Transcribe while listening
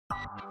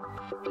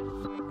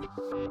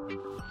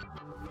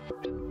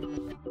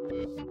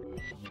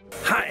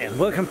Hi and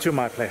welcome to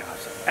my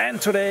playhouse.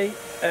 And today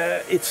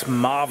it's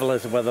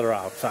marvelous weather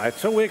outside,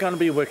 so we're gonna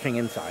be working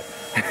inside.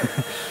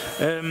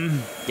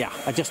 Yeah,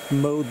 I just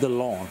mowed the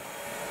lawn.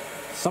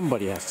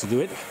 Somebody has to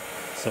do it.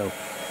 So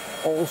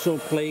also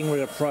playing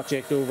with a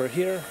project over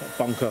here, a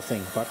bunker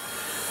thing, but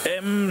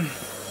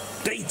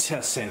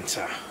data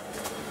center.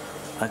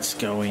 Let's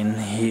go in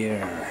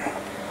here.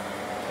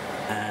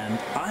 And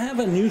I have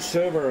a new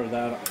server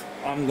that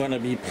I'm gonna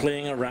be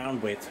playing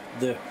around with.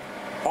 The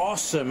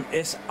awesome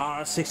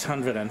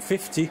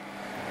SR650,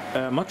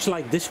 much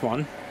like this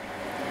one,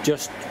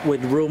 just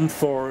with room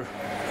for,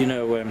 you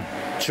know,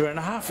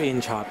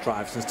 2.5-inch hard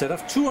drives instead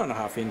of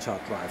 2.5-inch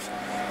hard drives.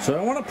 So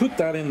I want to put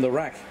that in the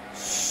rack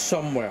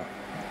somewhere.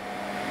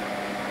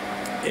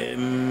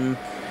 And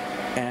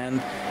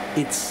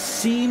it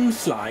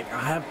seems like I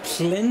have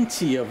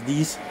plenty of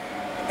these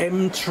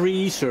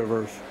M3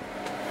 servers.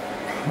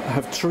 I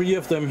have 3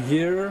 of them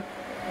here,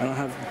 and I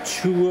have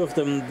 2 of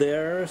them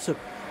there. So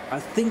I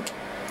think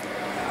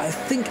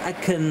I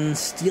can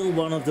steal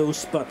one of those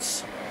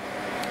spots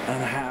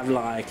and have,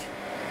 like,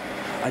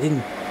 I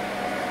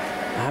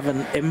have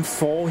an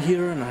M4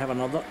 here and I have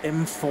another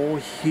M4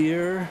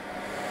 here.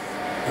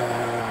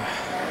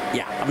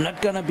 Yeah, I'm not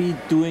gonna be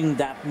doing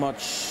that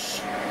much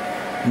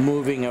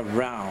moving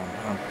around.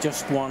 I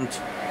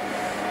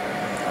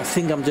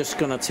think I'm just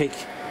gonna take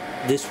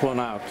this one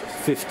out,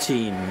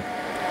 15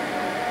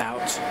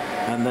 out,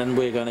 and then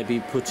we're gonna be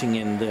putting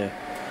in the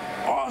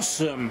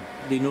awesome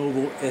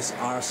Lenovo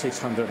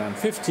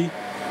SR650,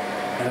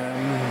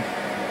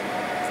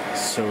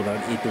 so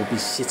that it will be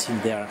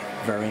sitting there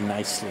very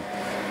nicely.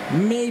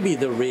 Maybe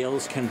the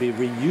rails can be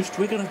reused.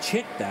 We're gonna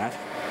check that,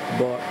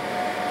 but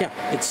yeah,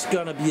 it's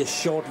gonna be a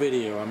short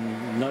video.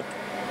 I'm not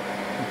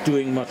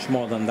doing much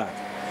more than that.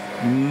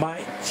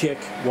 Might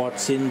check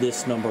what's in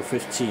this number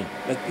 15.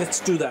 Let's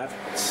do that.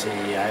 Let's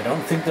see, I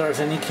don't think there's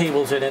any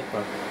cables in it,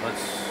 but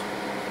let's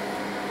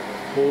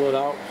pull it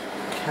out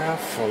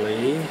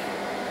carefully.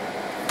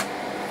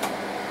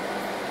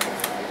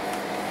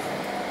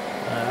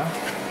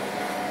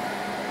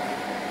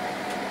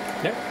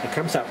 Yep, it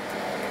comes out.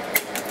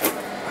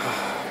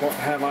 What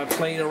have I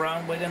played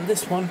around with in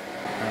this one?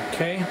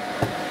 Okay,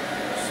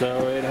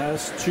 so it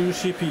has 2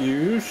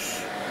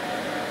 CPUs,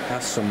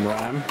 has some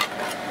RAM.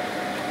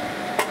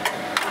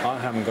 I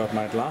haven't got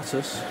my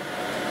glasses.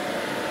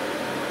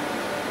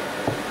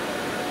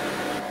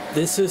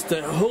 This is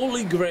the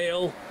holy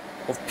grail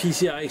of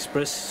PCI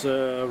Express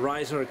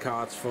riser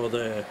cards for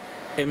the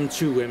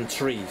M2,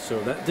 M3. So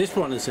this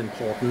one is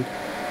important.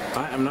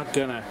 I am not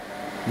gonna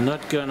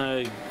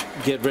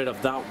get rid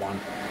of that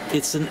one.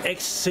 It's an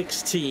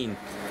X16,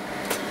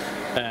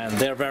 and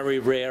they're very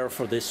rare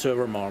for this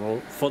server model.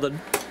 For the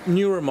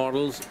newer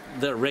models,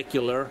 they're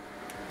regular,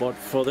 but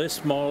for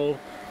this model,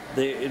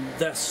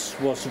 this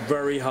was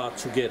very hard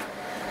to get.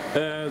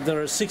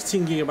 There are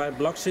 16 GB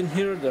blocks in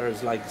here.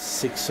 There's like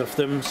 6 of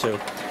them, so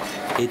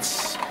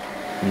it's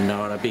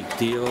not a big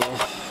deal.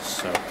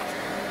 So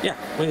yeah,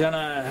 we're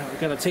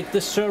gonna take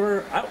this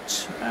server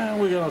out, and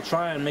we're gonna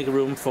try and make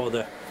room for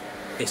the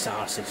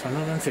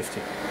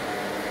SR650.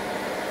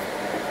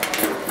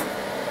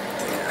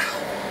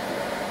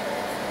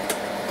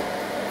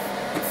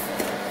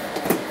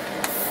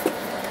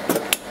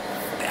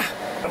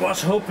 I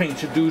was hoping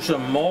to do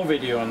some more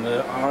video on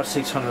the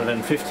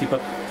R650,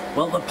 but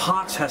well, the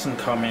parts hasn't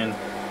come in.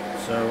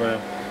 So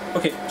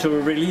okay, to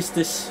release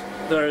this,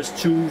 there's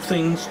 2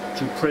 things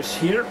to press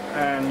here,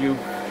 and you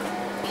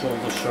pull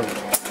the server.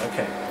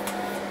 Okay,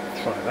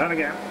 try that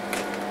again.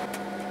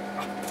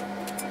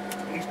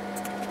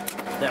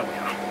 There we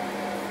are.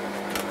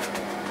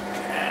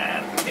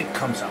 And it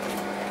comes out.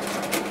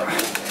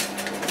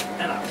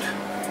 And out.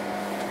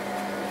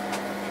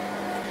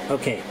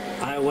 Okay,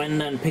 I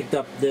went and picked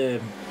up the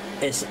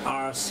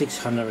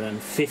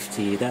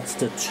SR650. That's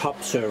the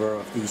top server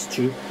of these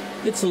 2.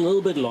 It's a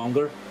little bit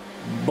longer,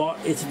 but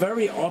it's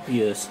very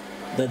obvious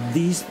that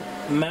these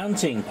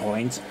mounting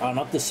points are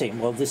not the same.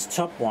 Well, this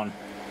top one,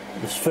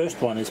 this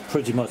first one, is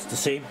pretty much the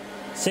same.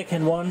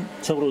 Second one,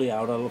 totally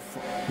out of,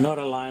 not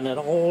aligned at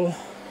all.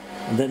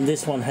 And then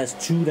this one has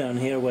 2 down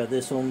here, where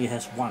this only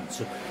has 1.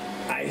 So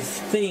I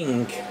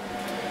think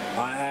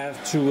I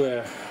have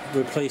to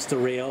replace the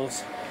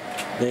rails.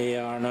 They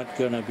are not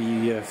gonna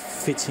be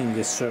fitting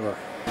this server.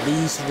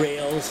 These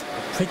rails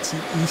are pretty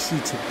easy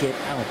to get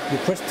out. You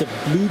press the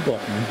blue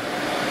button,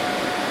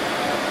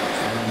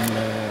 and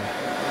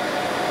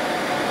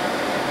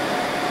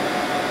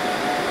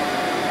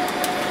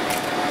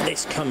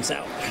this comes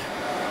out,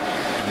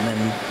 and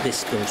then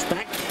this goes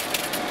back,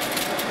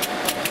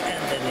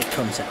 and then it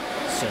comes out.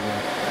 So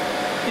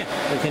yeah,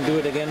 we can do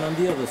it again on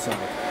the other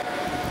side.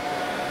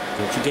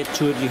 So to get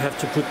to it, you have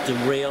to put the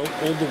rail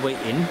all the way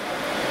in.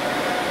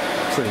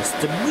 Press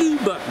the blue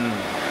button.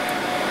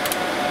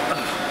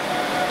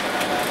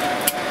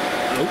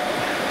 Oh.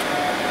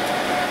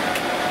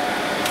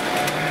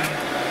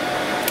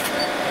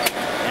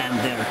 And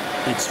there,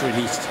 it's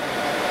released.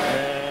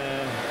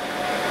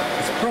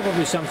 It's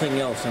probably something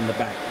else in the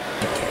back.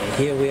 Okay,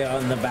 here we are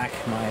in the back,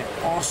 my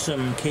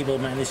awesome cable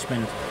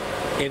management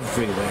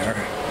everywhere.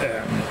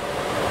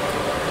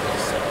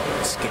 So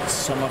let's get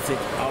some of it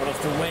out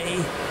of the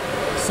way.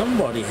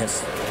 Somebody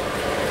has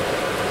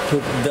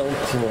put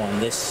Velcro on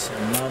this,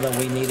 and now that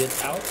we need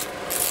it out,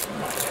 I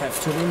might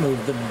have to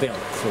remove the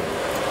Velcro.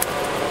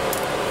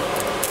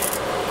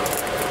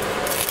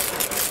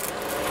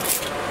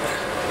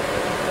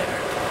 There.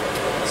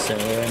 So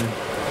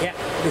yeah,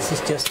 this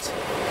is just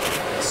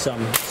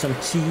some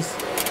teeth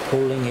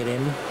holding it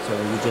in, so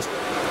you just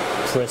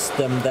press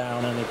them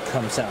down and it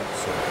comes out.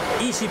 So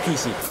easy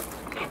peasy.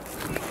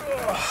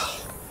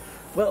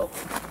 Well,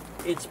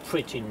 it's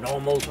pretty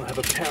normal to have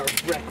a pair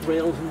of rack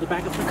rails in the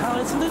back of the car,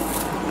 isn't it?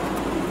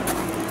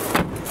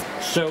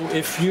 So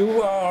if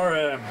you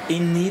are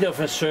in need of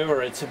a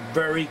server, it's a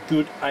very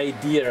good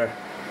idea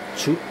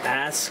to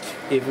ask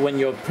if, when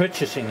you're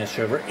purchasing a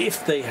server,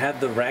 if they have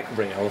the rack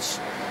rails.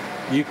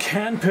 You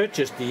can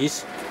purchase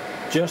these.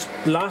 Just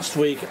last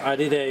week I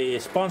did a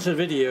sponsored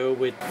video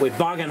with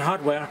Bargain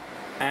Hardware,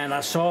 and I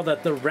saw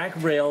that the rack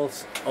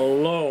rails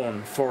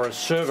alone for a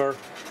server,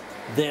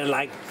 they're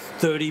like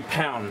 30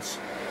 pounds.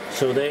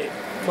 So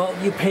well,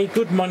 you pay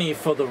good money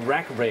for the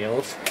rack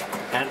rails,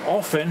 and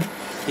often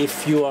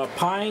if you're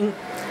buying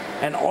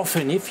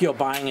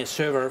a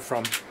server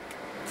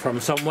from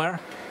somewhere,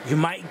 you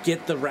might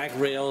get the rack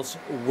rails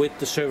with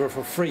the server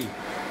for free,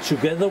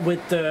 together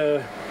with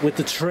the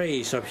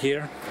trays up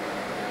here.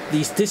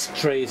 These disk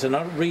trays are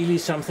not really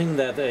something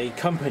that a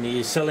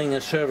company selling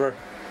a server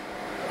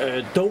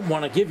don't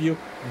want to give you.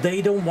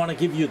 They don't want to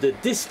give you the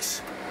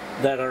disks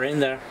that are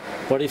in there.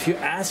 But if you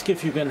ask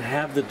if you can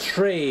have the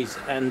trays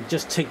and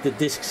just take the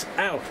disks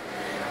out,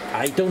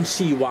 I don't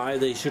see why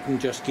they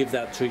shouldn't just give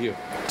that to you.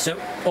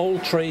 So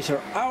old trays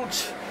are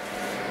out,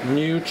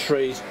 new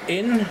trays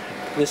in.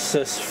 This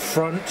says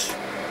front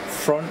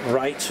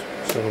right,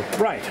 so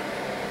right.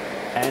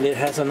 And it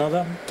has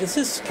another, this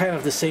is kind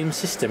of the same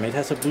system, it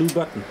has a blue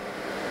button.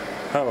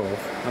 Oh,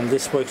 and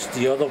this works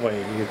the other way.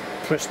 You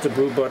press the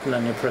blue button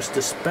and you press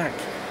this back.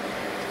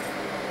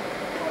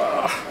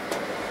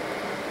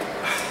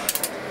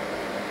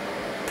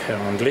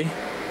 Apparently,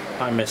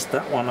 I messed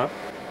that one up.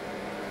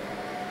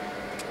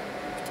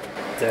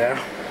 There,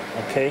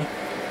 okay.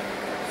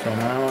 So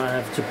now I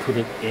have to put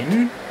it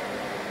in.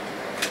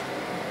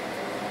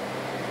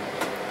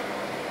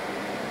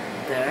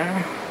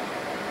 There.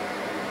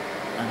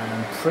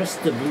 And press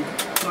the blue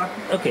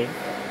button. Okay.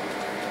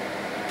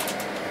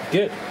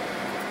 Good.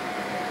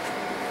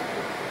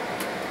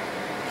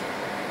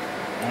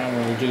 And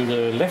we'll do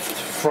the left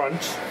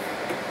front.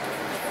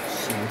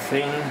 Same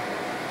thing.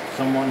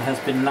 Someone has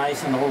been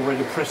nice and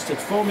already pressed it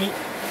for me.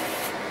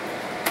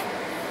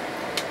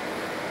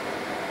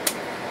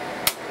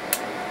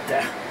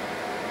 There.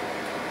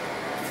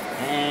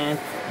 And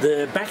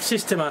the back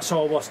system I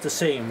saw was the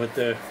same with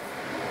the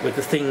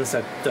things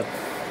that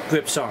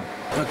grips on.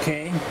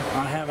 Okay,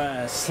 I have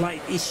a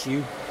slight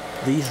issue.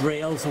 These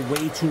rails are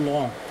way too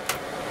long.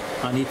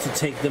 I need to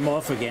take them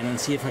off again and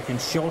see if I can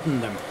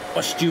shorten them.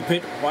 Oh,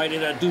 stupid, why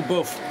did I do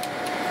both?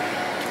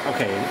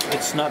 Okay,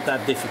 it's not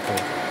that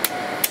difficult.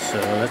 So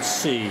let's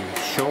see,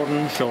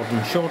 shorten.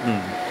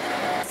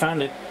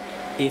 Found it.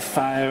 If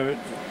I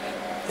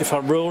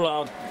roll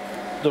out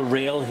the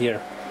rail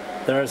here,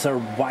 there's a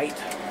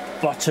white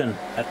button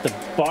at the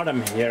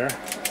bottom here,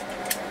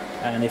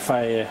 and if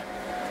I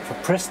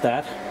press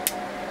that,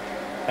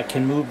 I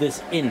can move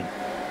this in.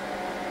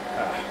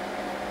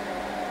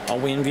 Are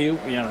we in view?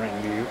 We are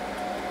in view.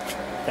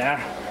 There.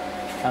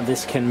 And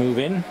this can move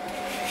in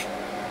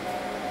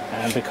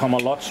and become a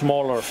lot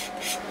smaller.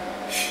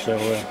 So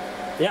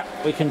yeah,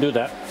 we can do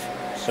that.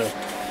 So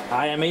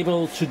I am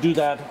able to do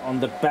that on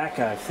the back,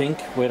 I think,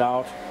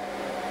 without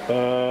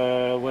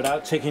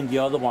taking the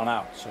other one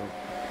out. So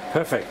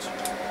perfect.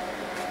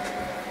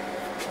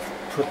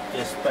 Put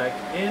this back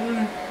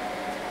in.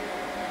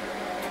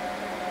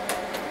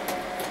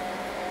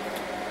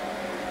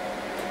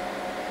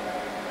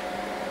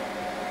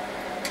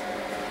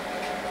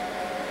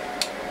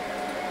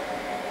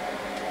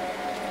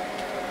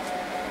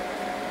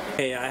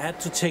 Okay, I had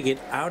to take it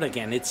out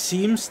again. It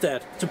seems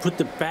that to put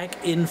the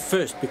back in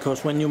first,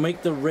 because when you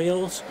make the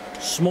rails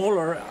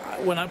smaller,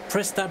 when I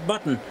press that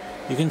button,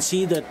 you can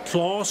see that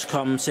claws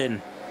comes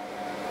in,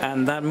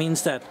 and that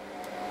means that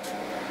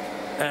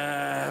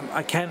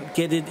I can't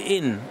get it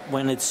in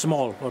when it's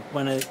small, but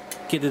when I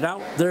get it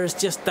out, there's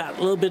just that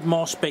little bit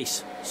more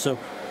space. So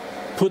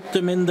put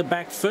them in the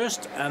back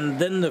first and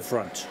then the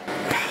front.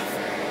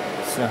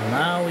 So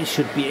now we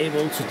should be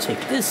able to take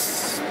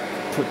this,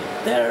 put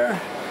it there,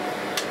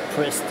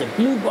 press the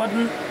blue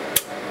button,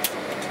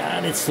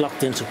 and it's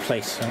locked into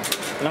place. So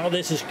now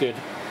this is good.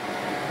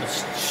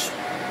 Let's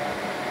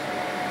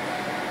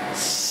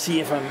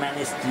see if I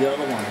manage the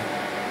other one.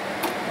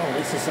 Oh,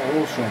 this is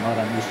also not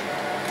an issue.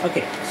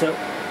 Okay, so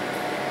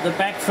the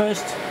back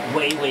first,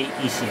 way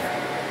easier.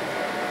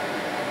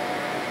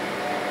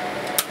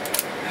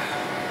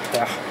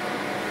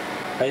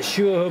 I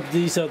sure hope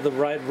these are the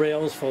right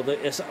rails for the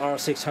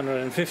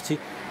SR650.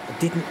 I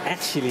didn't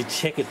actually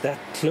check it that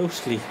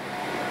closely.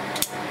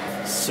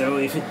 So So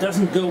if it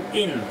doesn't go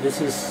in,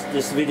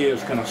 this video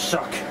is gonna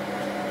suck.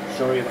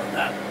 Sorry about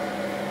that.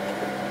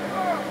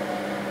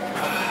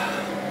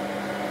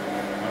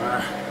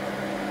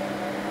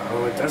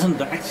 Oh, it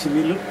doesn't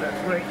actually look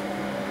that great.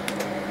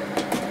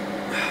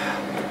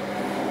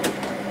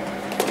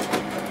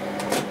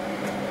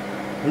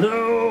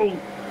 No!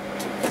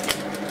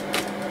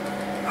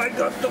 I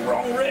got the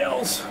wrong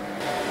rails!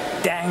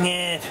 Dang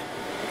it!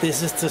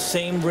 This is the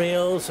same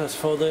rails as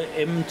for the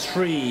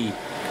M3.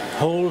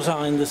 Holes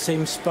are in the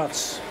same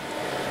spots.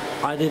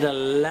 I did a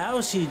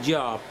lousy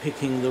job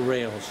picking the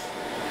rails.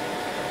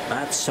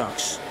 That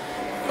sucks.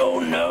 Oh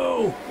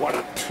no! What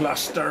a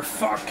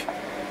clusterfuck!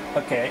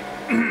 Okay,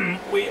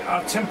 we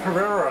are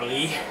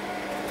temporarily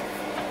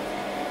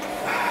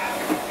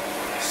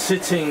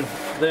sitting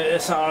the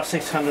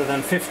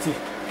SR650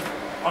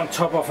 on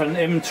top of an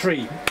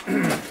M3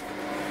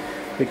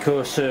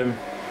 because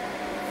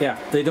yeah,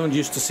 they don't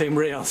use the same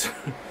rails.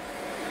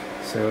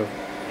 So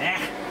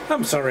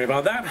I'm sorry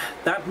about that.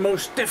 That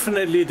most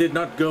definitely did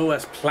not go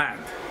as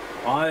planned.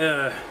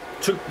 I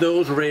took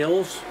those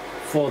rails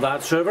for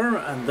that server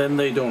and then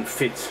they don't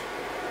fit.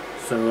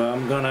 So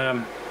I'm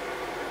gonna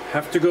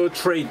have to go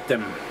trade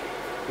them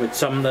with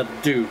some that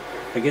do.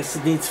 I guess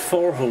it needs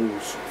 4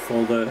 holes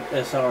for the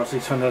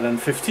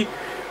SR650,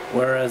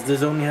 whereas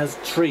this only has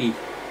 3.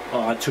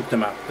 Oh, I took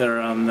them out. They're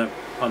on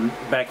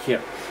back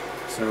here.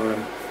 So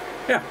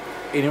yeah,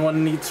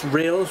 anyone needs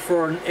rails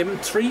for an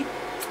M3?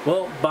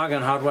 Well,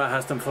 Bargain Hardware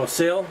has them for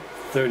sale,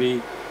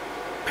 £30.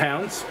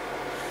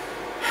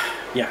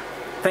 Yeah,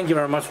 thank you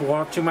very much for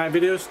watching my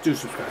videos. Do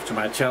subscribe to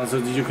my channel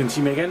so that you can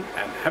see me again,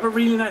 and have a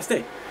really nice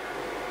day.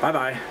 Bye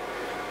bye.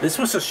 This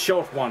was a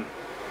short one.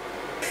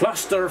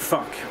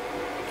 Clusterfuck.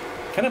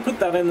 Can I put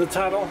that in the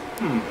title?